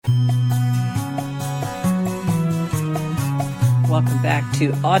Welcome back to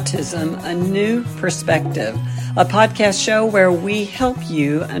Autism, A New Perspective, a podcast show where we help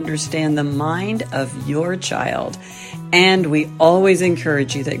you understand the mind of your child. And we always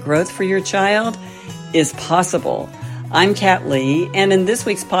encourage you that growth for your child is possible. I'm Kat Lee, and in this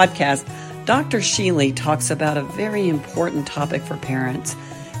week's podcast, Dr. Sheely talks about a very important topic for parents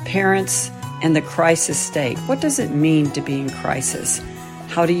and the crisis state. What does it mean to be in crisis?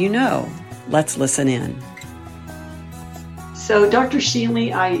 How do you know? Let's listen in. So, Dr.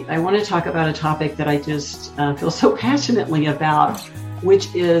 Sheely, I want to talk about a topic that I just feel so passionately about,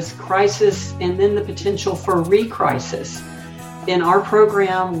 which is crisis and then the potential for re-crisis. In our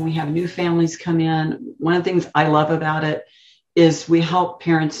program, we have new families come in. One of the things I love about it is we help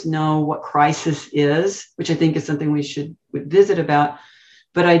parents know what crisis is, which I think is something we would visit about.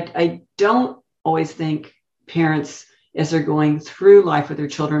 But I don't always think parents, as they're going through life with their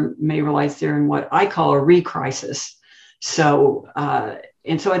children, may realize they're in what I call a re-crisis. So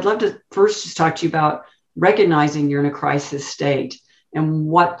I'd love to first just talk to you about recognizing you're in a crisis state and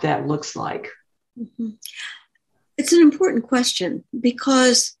what that looks like. Mm-hmm. It's an important question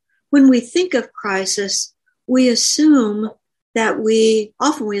because when we think of crisis, we assume that we're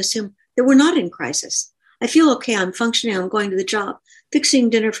not in crisis. I feel okay, I'm functioning, I'm going to the job,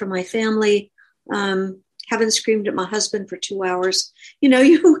 fixing dinner for my family, haven't screamed at my husband for 2 hours.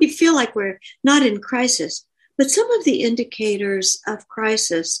 We feel like we're not in crisis. But some of the indicators of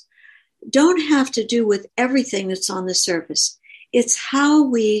crisis don't have to do with everything that's on the surface. It's how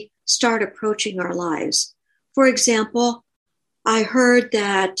we start approaching our lives. For example, I heard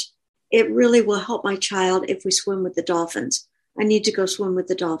that it really will help my child if we swim with the dolphins. I need to go swim with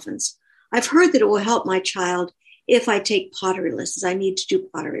the dolphins. I've heard that it will help my child if I take pottery lessons. I need to do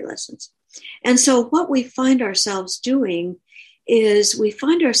pottery lessons. And so what we find ourselves doing is we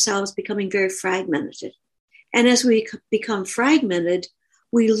find ourselves becoming very fragmented. And as we become fragmented,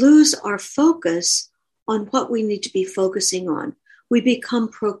 we lose our focus on what we need to be focusing on. We become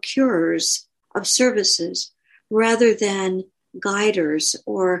procurers of services rather than guiders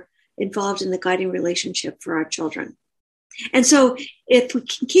or involved in the guiding relationship for our children. And so if we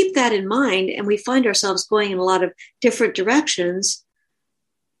can keep that in mind and we find ourselves going in a lot of different directions,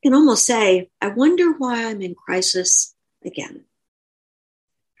 you can almost say, I wonder why I'm in crisis again.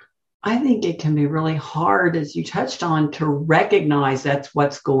 I think it can be really hard, as you touched on, to recognize that's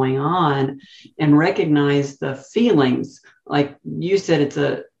what's going on and recognize the feelings. Like you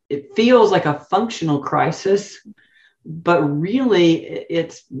said, it feels like a functional crisis, but really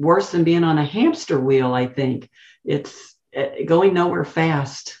it's worse than being on a hamster wheel, I think. It's going nowhere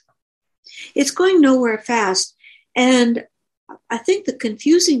fast. It's going nowhere fast. And I think the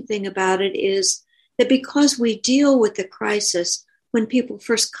confusing thing about it is that because we deal with the crisis when people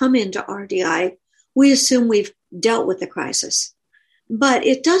first come into RDI, we assume we've dealt with the crisis. But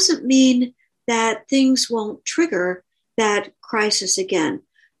it doesn't mean that things won't trigger that crisis again.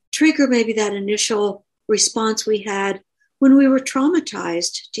 Trigger maybe that initial response we had when we were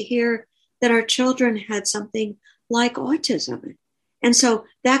traumatized to hear that our children had something like autism. And so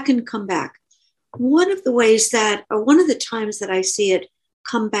that can come back. One of the times that I see it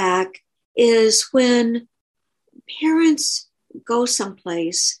come back is when parents go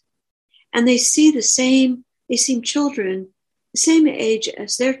someplace and they see children the same age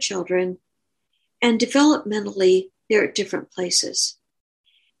as their children, and developmentally they're at different places,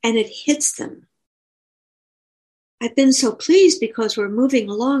 and it hits them. I've been so pleased because we're moving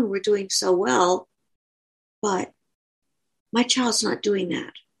along, we're doing so well, but my child's not doing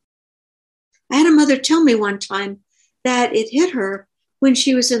that. I had a mother tell me one time that it hit her when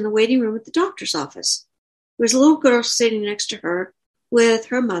she was in the waiting room at the doctor's office. There was a little girl sitting next to her with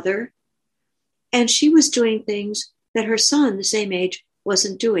her mother, and she was doing things that her son, the same age,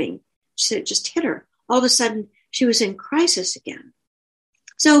 wasn't doing. She said it just hit her. All of a sudden, she was in crisis again.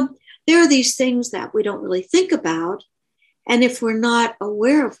 So there are these things that we don't really think about, and if we're not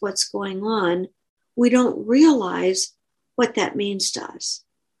aware of what's going on, we don't realize what that means to us.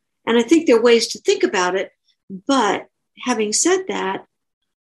 And I think there are ways to think about it, but having said that,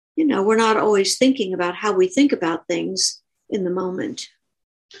 we're not always thinking about how we think about things in the moment.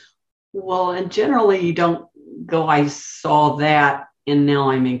 Well, and generally you don't go, I saw that and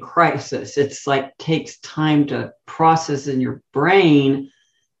now I'm in crisis. It's like takes time to process in your brain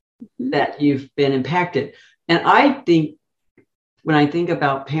that you've been impacted. And I think when I think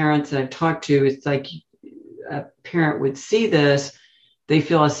about parents that I've talked to, it's like a parent would see this, they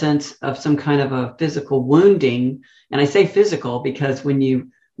feel a sense of some kind of a physical wounding. And I say physical because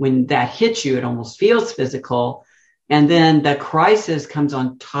when that hits you, it almost feels physical. And then the crisis comes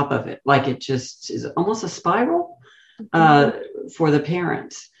on top of it. Like it just is almost a spiral. for the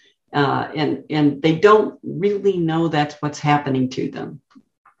parents. And they don't really know that's what's happening to them.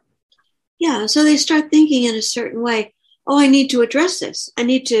 Yeah, so they start thinking in a certain way. Oh, I need to address this. I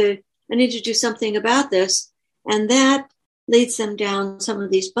need to do something about this. And that leads them down some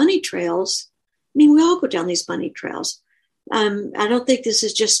of these bunny trails. I mean, we all go down these bunny trails. I don't think this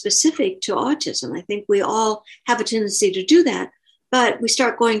is just specific to autism. I think we all have a tendency to do that. But we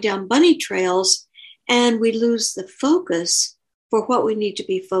start going down bunny trails and we lose the focus for what we need to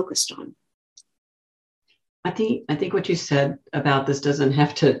be focused on. I think what you said about this doesn't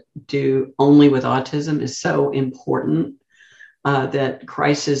have to do only with autism is so important. That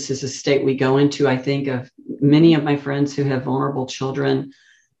crisis is a state we go into. I think of many of my friends who have vulnerable children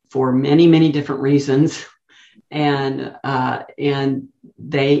for many, many different reasons, and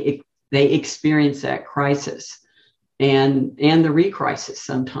they experience that crisis and the re-crisis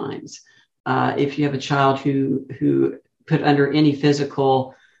sometimes. If you have a child who put under any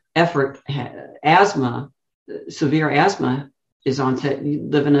physical effort, asthma, severe asthma is onset, you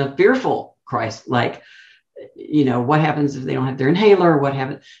live in a fearful crisis, like, what happens if they don't have their inhaler? What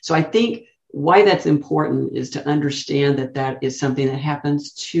happens? So I think why that's important is to understand that is something that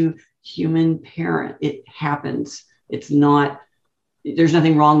happens to human parent. It happens. It's not, there's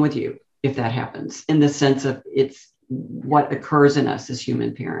nothing wrong with you if that happens, in the sense of it's what occurs in us as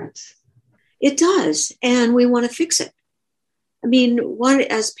human parents. It does. And we want to fix it. I mean,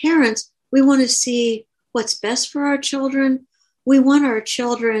 as parents, we want to see what's best for our children. We want our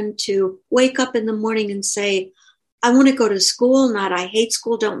children to wake up in the morning and say, I want to go to school, not I hate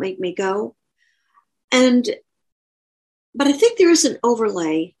school, don't make me go. But I think there is an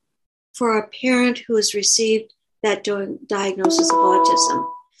overlay for a parent who has received that diagnosis of autism.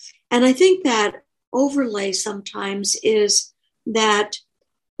 And I think that overlay sometimes is that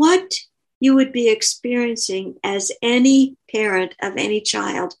what you would be experiencing as any parent of any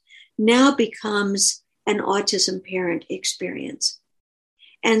child now becomes an autism parent experience.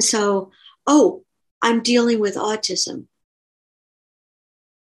 And so, I'm dealing with autism.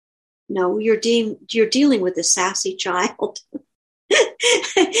 No, you're dealing with a sassy child.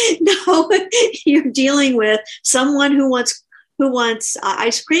 No, you're dealing with someone who wants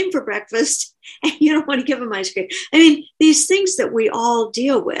ice cream for breakfast, and you don't want to give them ice cream. I mean, these things that we all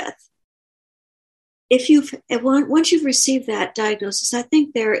deal with. Once you've received that diagnosis, I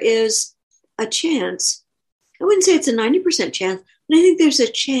think there is a chance. I wouldn't say it's a 90% chance, but I think there's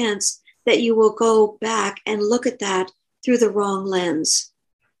a chance that you will go back and look at that through the wrong lens.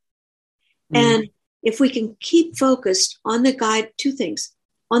 And if we can keep focused on two things,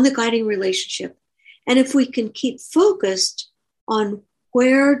 on the guiding relationship, and if we can keep focused on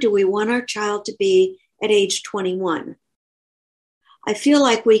where do we want our child to be at age 21, I feel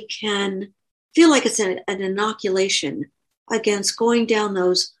like it's an inoculation against going down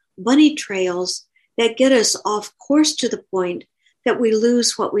those bunny trails that get us off course to the point that we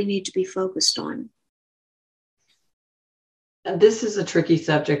lose what we need to be focused on. This is a tricky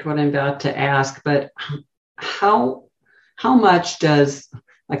subject, what I'm about to ask, but how much does,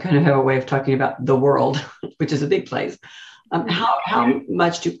 I kind of have a way of talking about the world, which is a big place. How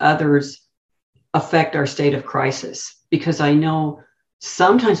much do others affect our state of crisis? Because I know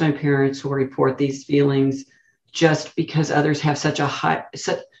sometimes my parents will report these feelings just because others have such a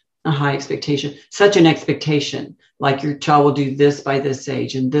high expectation, such an expectation, like your child will do this by this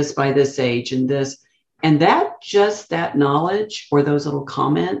age and this by this age and this. And that knowledge or those little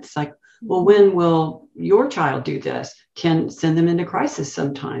comments like, well, when will your child do this, can send them into crisis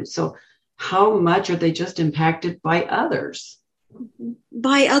sometimes. So how much are they just impacted by others?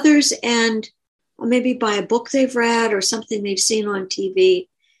 By others, and maybe by a book they've read or something they've seen on TV.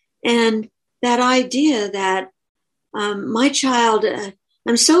 And that idea that my child,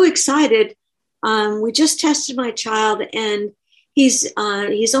 I'm so excited. We just tested my child and he's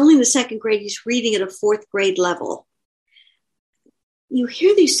only in the second grade. He's reading at a fourth grade level. You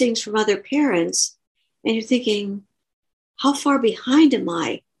hear these things from other parents and you're thinking, how far behind am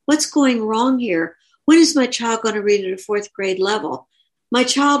I? What's going wrong here? When is my child going to read at a fourth grade level? My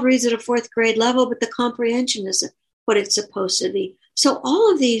child reads at a fourth grade level, but the comprehension isn't what it's supposed to be. So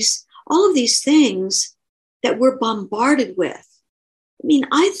all of these things that we're bombarded with. I mean,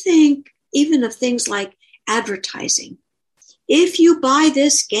 I think even of things like advertising. If you buy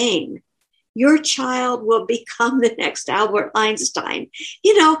this game, your child will become the next Albert Einstein,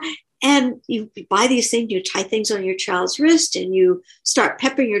 and you buy these things, you tie things on your child's wrist and you start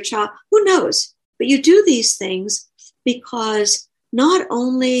peppering your child. Who knows? But you do these things because not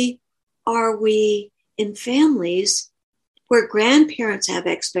only are we in families where grandparents have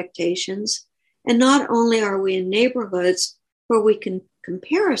expectations And not only are we in neighborhoods where we can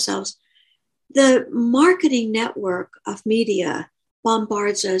compare ourselves, the marketing network of media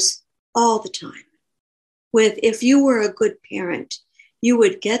bombards us all the time with, if you were a good parent, you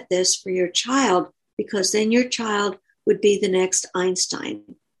would get this for your child because then your child would be the next Einstein.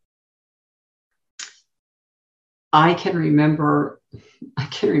 I can remember,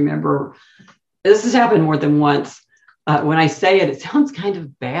 this has happened more than once. When I say it, it sounds kind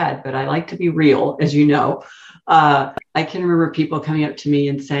of bad, but I like to be real, as you know. I can remember people coming up to me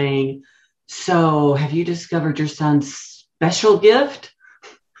and saying, "So have you discovered your son's special gift?"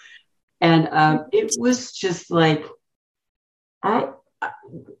 And it was just like,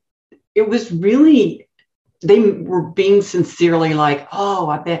 it was really, they were being sincerely like, "Oh,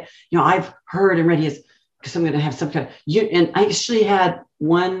 I bet, I've heard and read his, because I'm going to have some kind of," and I actually had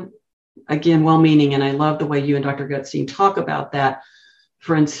one, again, well-meaning, and I love the way you and Dr. Gutstein talk about that.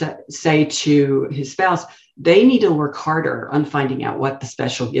 Friends say to his spouse, they need to work harder on finding out what the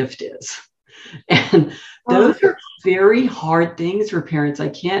special gift is. And those are very hard things for parents. I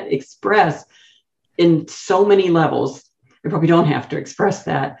can't express in so many levels. I probably don't have to express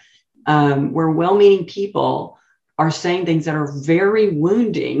that, where well-meaning people are saying things that are very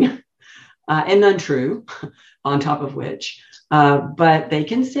wounding and untrue, on top of which, but they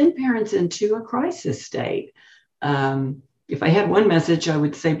can send parents into a crisis state. If I had one message, I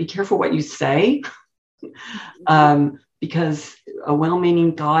would say, be careful what you say, because a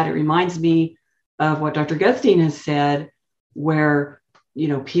well-meaning thought, it reminds me of what Dr. Gutstein has said, where,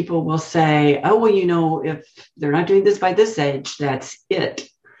 people will say, "Oh, well, if they're not doing this by this age, that's it."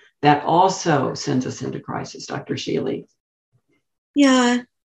 That also sends us into crisis, Dr. Sheely. Yeah.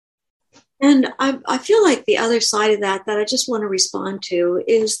 And I feel like the other side of that I just want to respond to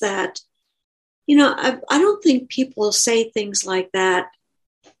is that, I don't think people say things like that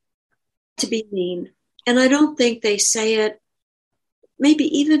to be mean. And I don't think they say it maybe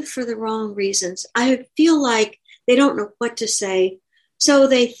even for the wrong reasons. I feel like they don't know what to say. So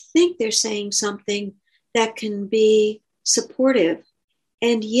they think they're saying something that can be supportive.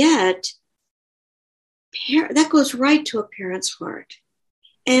 And yet, that goes right to a parent's heart.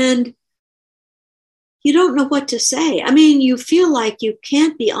 And you don't know what to say. I mean, you feel like you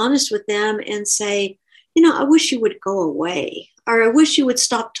can't be honest with them and say, I wish you would go away, or I wish you would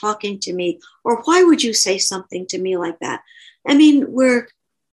stop talking to me, or why would you say something to me like that? I mean, we're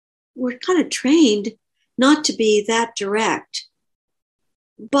kind of trained not to be that direct,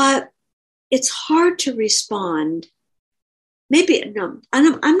 but it's hard to respond. Maybe, no,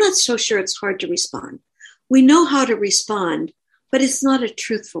 I'm not so sure it's hard to respond. We know how to respond, but it's not a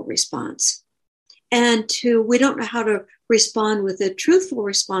truthful response. And we don't know how to respond with a truthful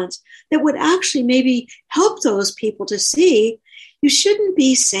response that would actually maybe help those people to see you shouldn't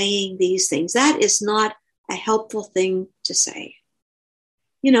be saying these things. That is not a helpful thing to say.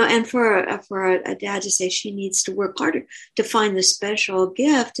 And for a dad to say she needs to work harder to find the special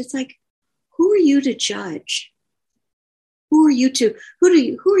gift, it's like, who are you to judge? Who are you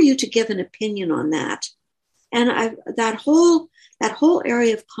to give an opinion on that? And that whole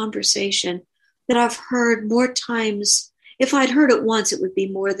area of conversation that I've heard more times. If I'd heard it once, it would be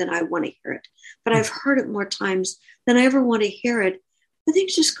more than I want to hear it. But I've heard it more times than I ever want to hear it. I think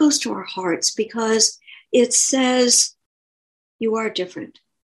it just goes to our hearts because it says you are different.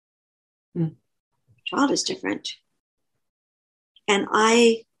 Child is different. And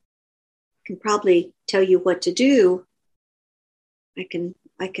I can probably tell you what to do. I can,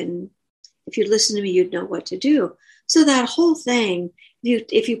 if you listen to me, you'd know what to do. So that whole thing,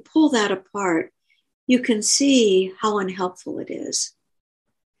 if you pull that apart, you can see how unhelpful it is.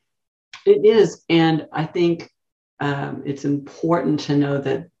 It is. And I think it's important to know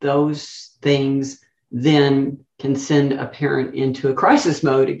that those things then can send a parent into a crisis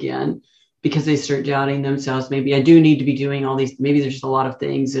mode again, because they start doubting themselves. Maybe I do need to be doing all these, maybe there's just a lot of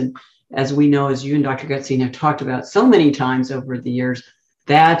things. And as we know, as you and Dr. Gutstein have talked about so many times over the years,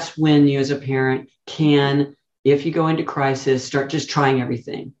 that's when you as a parent can, if you go into crisis, start just trying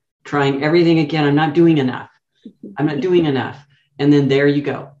everything again. I'm not doing enough. And then there you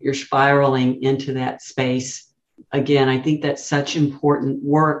go. You're spiraling into that space again. I think that's such important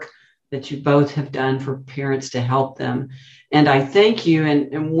work that you both have done for parents to help them. And I thank you.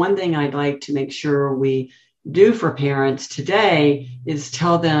 And one thing I'd like to make sure we do for parents today is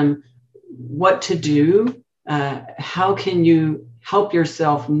tell them what to do. How can you help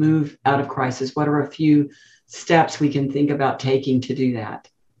yourself move out of crisis? What are a few steps we can think about taking to do that?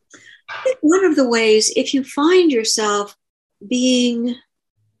 I think one of the ways, if you find yourself being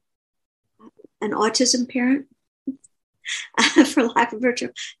an autism parent, for lack of a better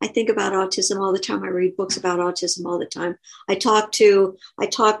term. I think about autism all the time. I read books about autism all the time. I talk to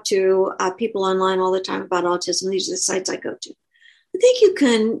people online all the time about autism. These are the sites I go to. I think you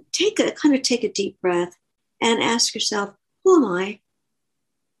can take a deep breath and ask yourself, who am I?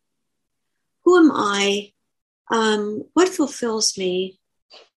 Who am I? What fulfills me?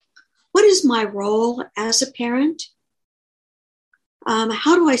 What is my role as a parent?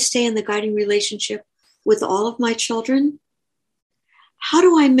 How do I stay in the guiding relationship with all of my children? How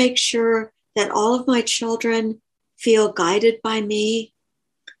do I make sure that all of my children feel guided by me?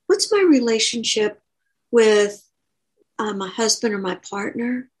 What's my relationship with my husband or my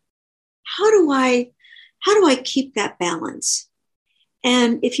partner? How do I keep that balance?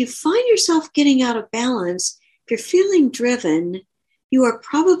 And if you find yourself getting out of balance, if you're feeling driven, you are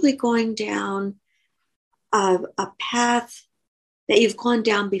probably going down a path that you've gone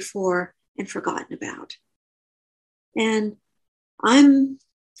down before and forgotten about. And I'm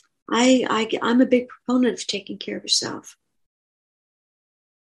a big proponent of taking care of yourself.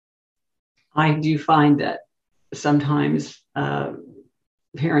 I do find that sometimes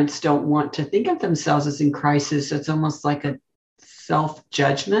parents don't want to think of themselves as in crisis. It's almost like a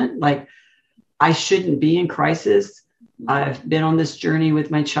self-judgment, like I shouldn't be in crisis. I've been on this journey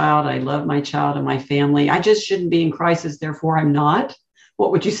with my child. I love my child and my family. I just shouldn't be in crisis. Therefore, I'm not.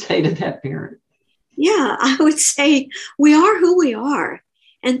 What would you say to that parent? Yeah, I would say we are who we are,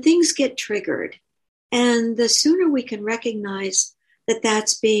 and things get triggered. And the sooner we can recognize that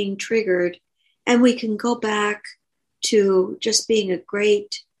that's being triggered, and we can go back to just being a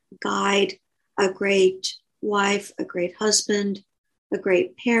great guide, a great wife, a great husband, a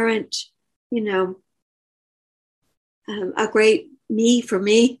great parent, a great me for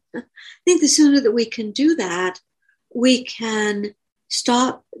me. I think the sooner that we can do that, we can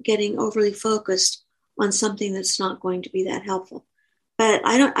stop getting overly focused on something that's not going to be that helpful. But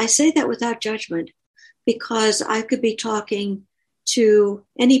I say that without judgment, because I could be talking to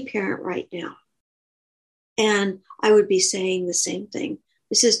any parent right now, and I would be saying the same thing.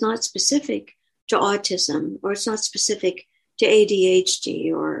 This is not specific to autism, or it's not specific to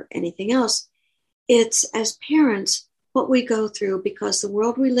ADHD or anything else. It's, as parents, what we go through, because the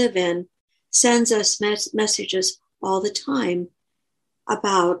world we live in sends us messages all the time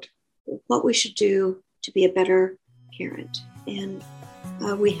about what we should do to be a better parent. And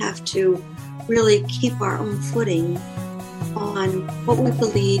we have to really keep our own footing on what we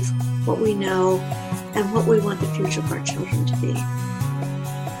believe, what we know, and what we want the future of our children to be.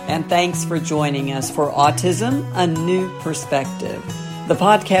 And thanks for joining us for Autism, A New Perspective, the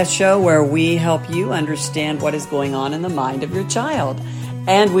podcast show where we help you understand what is going on in the mind of your child.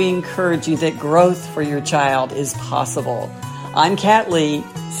 And we encourage you that growth for your child is possible. I'm Kat Lee.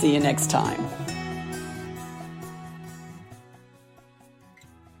 See you next time.